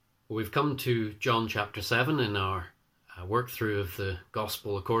We've come to John chapter 7 in our work through of the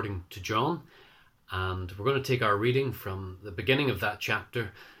Gospel according to John, and we're going to take our reading from the beginning of that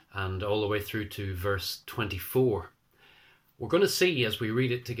chapter and all the way through to verse 24. We're going to see, as we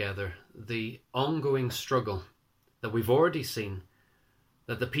read it together, the ongoing struggle that we've already seen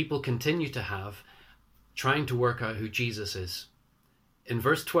that the people continue to have trying to work out who Jesus is. In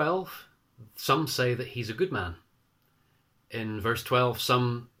verse 12, some say that he's a good man. In verse 12,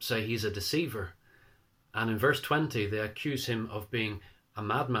 some say he's a deceiver. And in verse 20, they accuse him of being a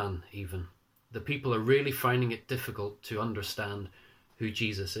madman even. The people are really finding it difficult to understand who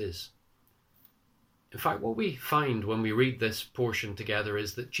Jesus is. In fact, what we find when we read this portion together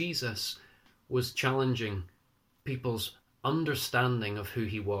is that Jesus was challenging people's understanding of who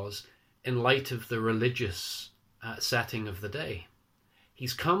he was in light of the religious setting of the day.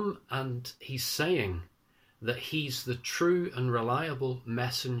 He's come and he's saying that he's the true and reliable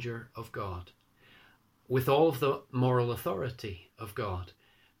messenger of God, with all of the moral authority of God.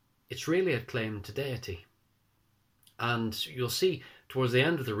 It's really a claim to deity. And you'll see towards the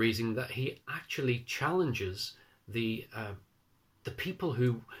end of the reading that he actually challenges the people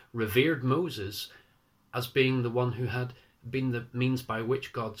who revered Moses as being the one who had been the means by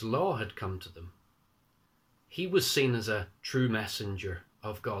which God's law had come to them. He was seen as a true messenger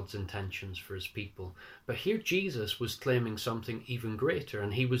of God's intentions for his people. But here Jesus was claiming something even greater,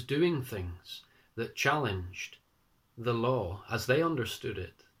 and he was doing things that challenged the law as they understood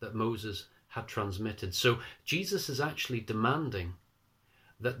it that Moses had transmitted. So Jesus is actually demanding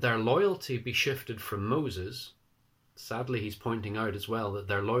that their loyalty be shifted from Moses. Sadly, he's pointing out as well that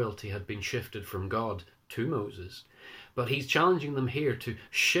their loyalty had been shifted from God to Moses. But he's challenging them here to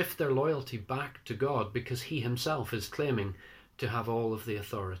shift their loyalty back to God, because he himself is claiming to have all of the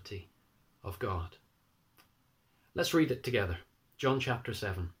authority of God. Let's read it together. John chapter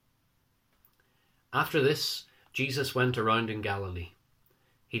 7. After this, Jesus went around in Galilee.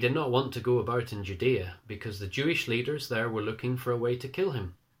 He did not want to go about in Judea, because the Jewish leaders there were looking for a way to kill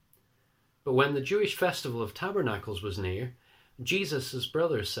him. But when the Jewish festival of Tabernacles was near, Jesus'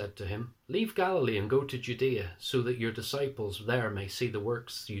 brothers said to him, "Leave Galilee and go to Judea, so that your disciples there may see the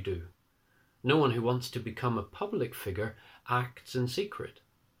works you do. No one who wants to become a public figure acts in secret.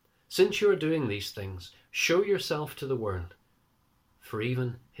 Since you are doing these things, show yourself to the world." For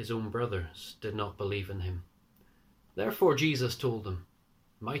even his own brothers did not believe in him. Therefore Jesus told them,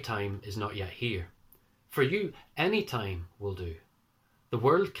 "My time is not yet here. For you, any time will do. The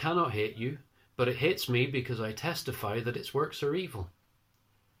world cannot hate you, but it hates me because I testify that its works are evil.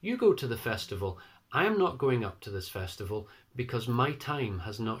 You go to the festival. I am not going up to this festival, because my time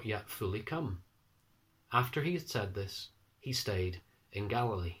has not yet fully come." After he had said this, he stayed in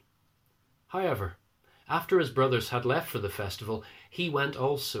Galilee. However, after his brothers had left for the festival, he went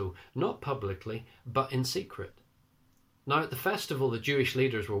also, not publicly, but in secret. Now at the festival, the Jewish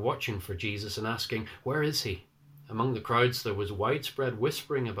leaders were watching for Jesus and asking, "Where is he?" Among the crowds there was widespread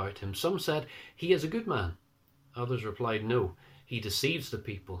whispering about him. Some said, "He is a good man." Others replied, "No, he deceives the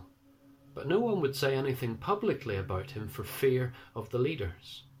people." But no one would say anything publicly about him for fear of the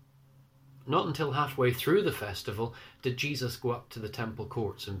leaders. Not until halfway through the festival did Jesus go up to the temple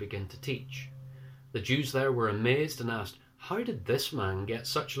courts and begin to teach. The Jews there were amazed and asked, "How did this man get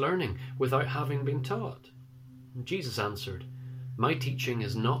such learning without having been taught?" And Jesus answered, "My teaching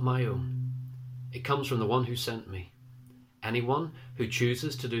is not my own. It comes from the one who sent me. Anyone who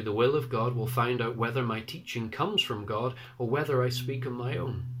chooses to do the will of God will find out whether my teaching comes from God or whether I speak on my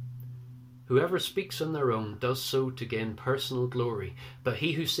own. Whoever speaks on their own does so to gain personal glory, but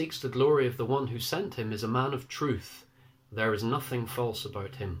he who seeks the glory of the one who sent him is a man of truth. There is nothing false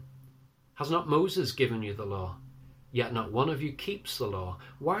about him. Has not Moses given you the law? Yet not one of you keeps the law.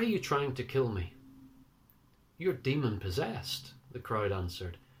 Why are you trying to kill me?" "You're demon-possessed," the crowd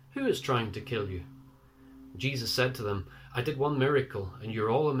answered. "Who is trying to kill you?" Jesus said to them, "I did one miracle, and you're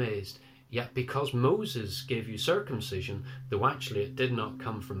all amazed. Yet because Moses gave you circumcision, though actually it did not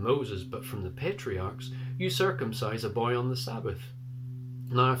come from Moses but from the patriarchs, you circumcise a boy on the Sabbath.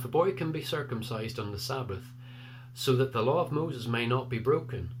 Now if a boy can be circumcised on the Sabbath, so that the law of Moses may not be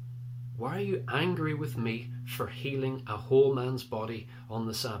broken, why are you angry with me for healing a whole man's body on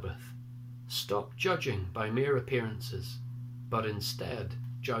the Sabbath? Stop judging by mere appearances, but instead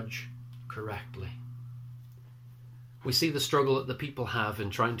judge correctly." We see the struggle that the people have in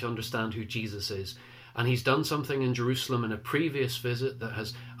trying to understand who Jesus is. And he's done something in Jerusalem in a previous visit that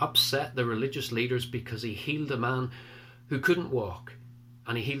has upset the religious leaders, because he healed a man who couldn't walk,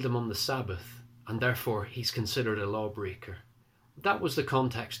 and he healed him on the Sabbath, and therefore he's considered a lawbreaker. That was the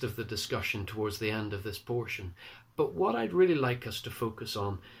context of the discussion towards the end of this portion. But what I'd really like us to focus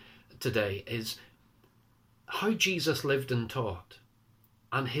on today is how Jesus lived and taught,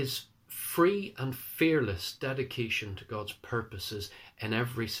 and his free and fearless dedication to God's purposes in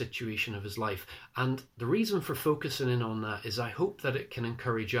every situation of his life. And the reason for focusing in on that is I hope that it can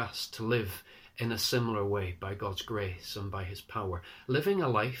encourage us to live in a similar way by God's grace and by his power, living a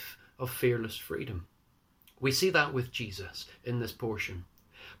life of fearless freedom. We see that with Jesus in this portion.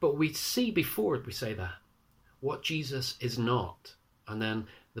 But we see before we say that what Jesus is not. And then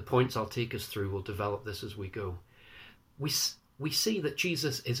the points I'll take us through will develop this as we go. We see that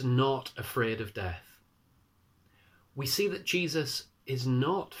Jesus is not afraid of death. We see that Jesus is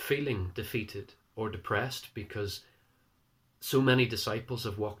not feeling defeated or depressed because so many disciples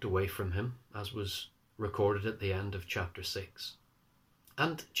have walked away from him, as was recorded at the end of chapter 6.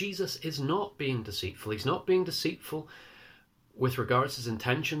 And Jesus is not being deceitful. He's not being deceitful with regards to his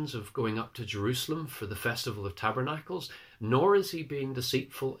intentions of going up to Jerusalem for the Festival of Tabernacles, nor is he being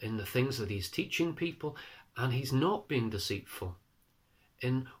deceitful in the things that he's teaching people, and he's not being deceitful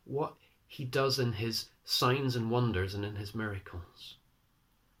in what he does in his signs and wonders and in his miracles.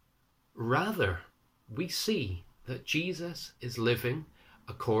 Rather, we see that Jesus is living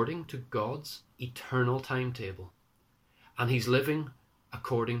according to God's eternal timetable, and he's living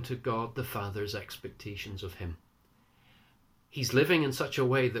according to God the Father's expectations of him. He's living in such a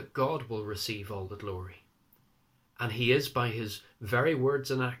way that God will receive all the glory, and he is, by his very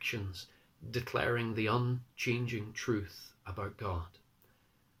words and actions, declaring the unchanging truth about God.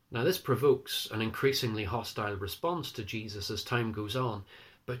 Now, this provokes an increasingly hostile response to Jesus as time goes on,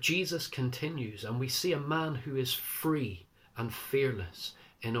 but Jesus continues, and we see a man who is free and fearless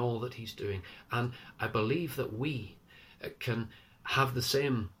in all that he's doing. And I believe that we can have the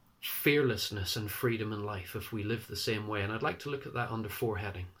same fearlessness and freedom in life if we live the same way. And I'd like to look at that under 4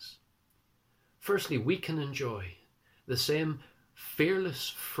 headings. Firstly, we can enjoy the same fearless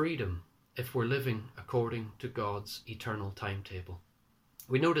freedom if we're living according to God's eternal timetable.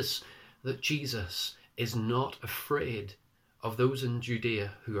 We notice that Jesus is not afraid of those in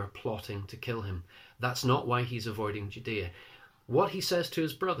Judea who are plotting to kill him. That's not why he's avoiding Judea. What he says to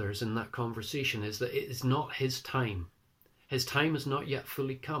his brothers in that conversation is that it is not his time. His time has not yet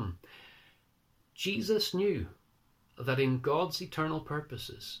fully come. Jesus knew that in God's eternal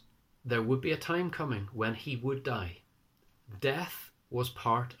purposes, there would be a time coming when he would die. Death was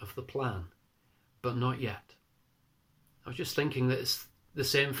part of the plan, but not yet. I was just thinking that it's the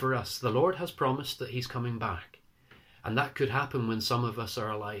same for us. The Lord has promised that he's coming back, and that could happen when some of us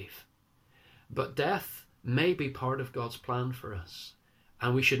are alive. But death may be part of God's plan for us,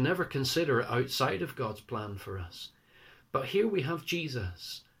 and we should never consider it outside of God's plan for us. But here we have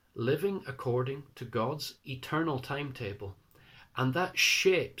Jesus living according to God's eternal timetable, and that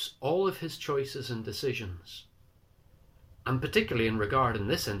shapes all of his choices and decisions. And particularly in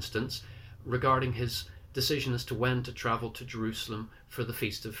this instance, regarding his decision as to when to travel to Jerusalem for the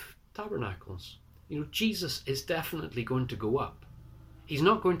Feast of Tabernacles. Jesus is definitely going to go up. He's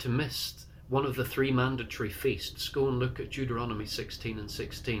not going to miss one of the 3 mandatory feasts. Go and look at Deuteronomy 16 and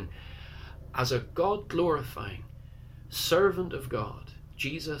 16. As a God-glorifying servant of God,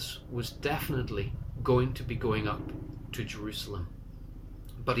 Jesus was definitely going to be going up to Jerusalem.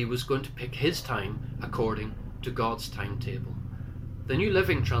 But he was going to pick his time according to God's timetable. The New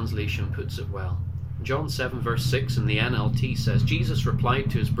Living Translation puts it well. John 7 verse 6 in the NLT says, Jesus replied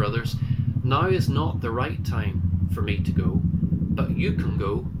to his brothers, "Now is not the right time for me to go, but you can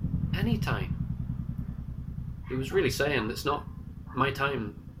go anytime." He was really saying, it's not my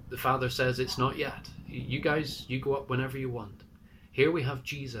time. The Father says it's not yet. You guys, you go up whenever you want. Here we have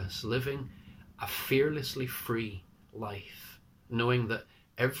Jesus living a fearlessly free life, knowing that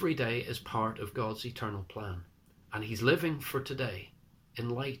every day is part of God's eternal plan. And he's living for today in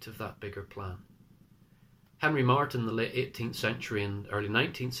light of that bigger plan. Henry Martyn, the late 18th century and early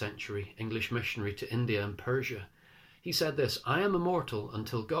 19th century English missionary to India and Persia, he said this: "I am immortal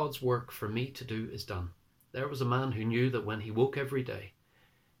until God's work for me to do is done." There was a man who knew that when he woke every day,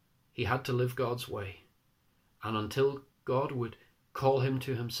 he had to live God's way. And until God would call him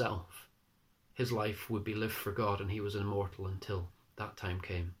to himself, his life would be lived for God, and he was immortal until that time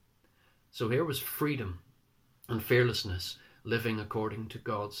came. So here was freedom and fearlessness, living according to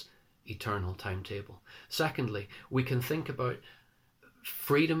God's eternal timetable. Secondly, we can think about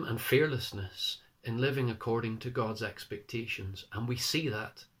freedom and fearlessness in living according to God's expectations, and we see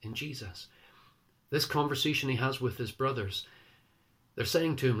that in Jesus. This conversation he has with his brothers, they're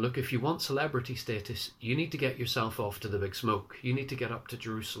saying to him, look, if you want celebrity status, you need to get yourself off to the big smoke. You need to get up to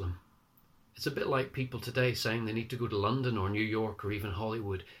Jerusalem. It's a bit like people today saying they need to go to London or New York or even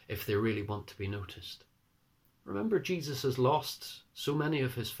Hollywood if they really want to be noticed. Remember, Jesus has lost so many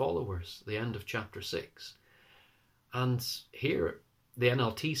of his followers, the end of chapter 6. And here the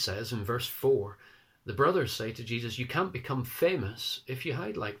NLT says in verse 4, the brothers say to Jesus, you can't become famous if you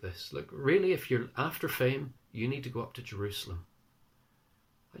hide like this. Look, really, if you're after fame, you need to go up to Jerusalem.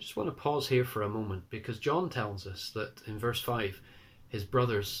 I just want to pause here for a moment, because John tells us that in verse 5, his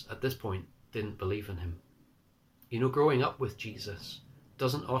brothers at this point didn't believe in him. You know, growing up with Jesus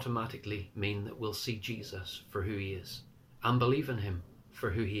doesn't automatically mean that we'll see Jesus for who he is and believe in him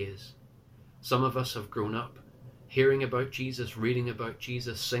for who he is. Some of us have grown up hearing about Jesus, reading about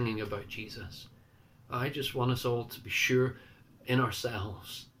Jesus, singing about Jesus. I just want us all to be sure in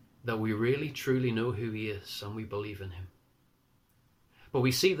ourselves that we really truly know who he is and we believe in him. But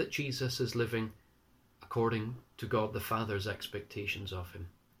we see that Jesus is living according to God the Father's expectations of him.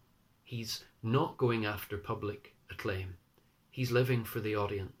 He's not going after public acclaim. He's living for the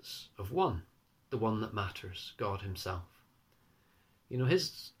audience of one, the one that matters, God himself. You know,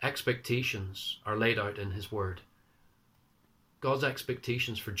 his expectations are laid out in his word. God's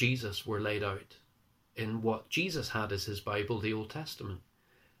expectations for Jesus were laid out in what Jesus had as his Bible, the Old Testament.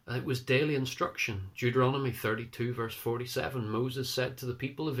 And it was daily instruction. Deuteronomy 32 verse 47, Moses said to the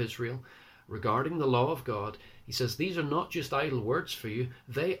people of Israel regarding the law of God, he says, these are not just idle words for you,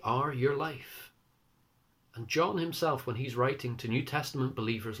 they are your life. And John himself, when he's writing to New Testament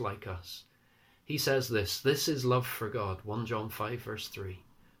believers like us, he says this is love for God, 1 John 5 verse 3,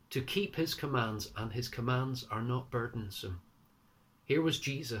 to keep his commands, and his commands are not burdensome. Here was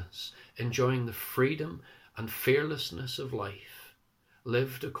Jesus enjoying the freedom and fearlessness of life,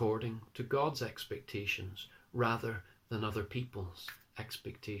 lived according to God's expectations rather than other people's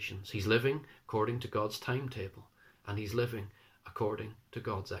expectations. He's living according to God's timetable, and he's living according to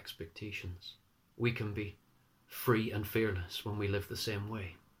God's expectations. We can be free and fearless when we live the same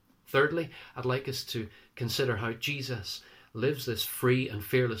way. Thirdly, I'd like us to consider how Jesus lives this free and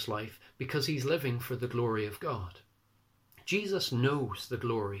fearless life because he's living for the glory of God. Jesus knows the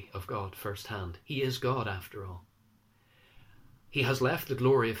glory of God firsthand. He is God after all. He has left the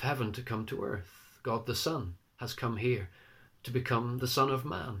glory of heaven to come to earth. God the Son has come here to become the Son of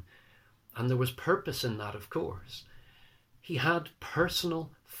Man. And there was purpose in that, of course. He had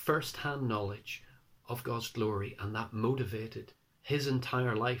personal, first-hand knowledge of God's glory, and that motivated his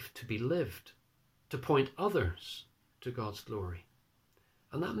entire life to be lived, to point others to God's glory.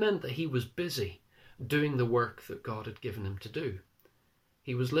 And that meant that he was busy doing the work that God had given him to do.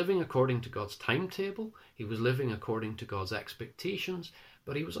 He was living according to God's timetable, he was living according to God's expectations,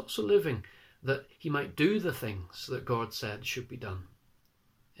 but he was also living that he might do the things that God said should be done.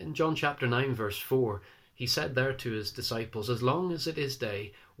 In John chapter 9 verse 4, he said there to his disciples, as long as it is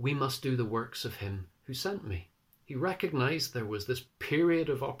day, we must do the works of him who sent me. He recognized there was this period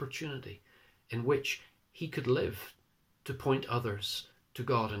of opportunity in which he could live to point others to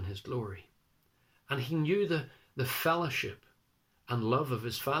God and his glory. And he knew the fellowship and love of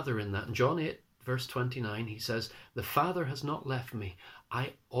his Father in that. In John 8 verse 29, he says, the Father has not left me.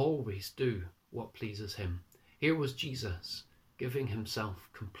 I always do what pleases him. Here was Jesus giving himself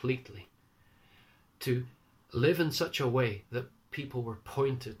completely to live in such a way that people were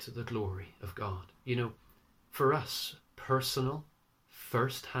pointed to the glory of God. You know, for us, personal,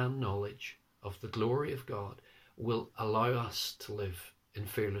 first-hand knowledge of the glory of God will allow us to live in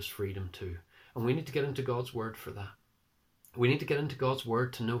fearless freedom too. And we need to get into God's word for that. We need to get into God's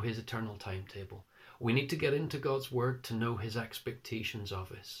word to know his eternal timetable. We need to get into God's word to know his expectations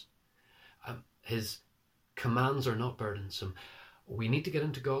of us. His commands are not burdensome. We need to get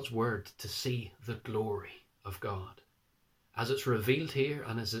into God's word to see the glory of God as it's revealed here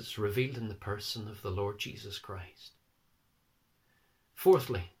and as it's revealed in the person of the Lord Jesus Christ.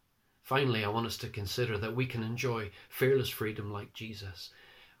 Fourthly, finally, I want us to consider that we can enjoy fearless freedom like Jesus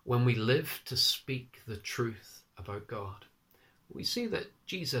when we live to speak the truth about God. We see that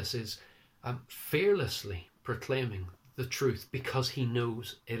Jesus is fearlessly proclaiming the truth because he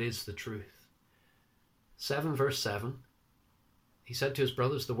knows it is the truth. 7 verse 7, he said to his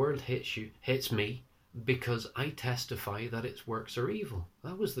brothers, the world hates me because I testify that its works are evil.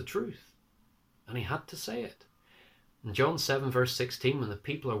 That was the truth. And he had to say it. In John 7 verse 16, when the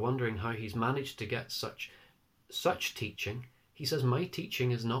people are wondering how he's managed to get such teaching, he says, my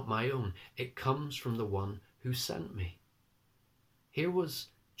teaching is not my own. It comes from the one who sent me. Here was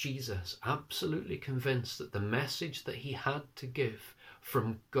Jesus absolutely convinced that the message that he had to give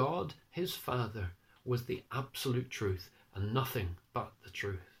from God his Father was the absolute truth and nothing but the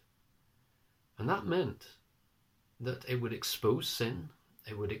truth. And that meant that it would expose sin,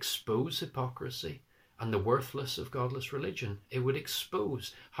 it would expose hypocrisy and the worthless of godless religion. It would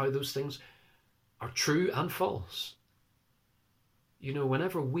expose how those things are true and false. You know,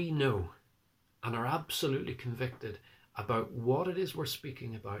 whenever we know and are absolutely convicted about what it is we're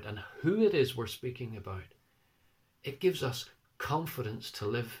speaking about and who it is we're speaking about, it gives us confidence to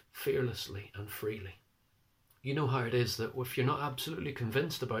live fearlessly and freely. You know how it is that if you're not absolutely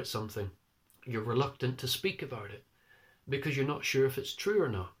convinced about something, you're reluctant to speak about it because you're not sure if it's true or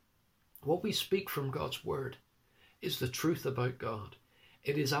not. What we speak from God's word is the truth about God.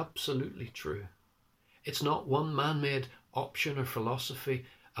 It is absolutely true. It's not one man-made option or philosophy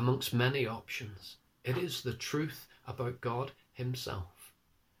amongst many options. It is the truth about God himself.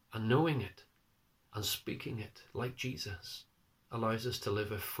 And knowing it and speaking it like Jesus allows us to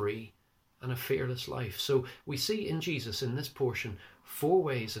live a free and a fearless life. So we see in Jesus, in this portion, 4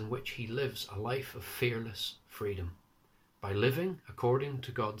 ways in which he lives a life of fearless freedom. By living according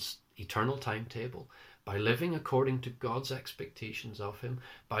to God's eternal timetable, by living according to God's expectations of him,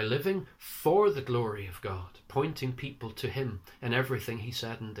 by living for the glory of God, pointing people to him in everything he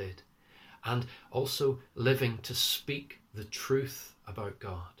said and did, and also living to speak the truth about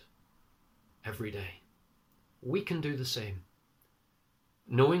God every day. We can do the same.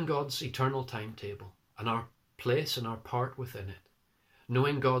 Knowing God's eternal timetable and our place and our part within it,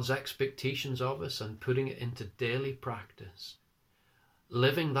 knowing God's expectations of us and putting it into daily practice,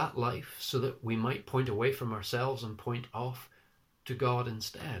 living that life so that we might point away from ourselves and point off to God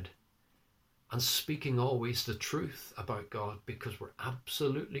instead, and speaking always the truth about God because we're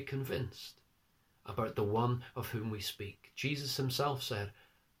absolutely convinced about the one of whom we speak. Jesus himself said,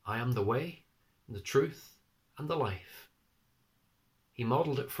 I am the way, the truth, and the life. He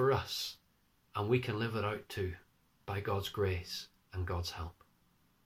modelled it for us, and we can live it out too by God's grace and God's help.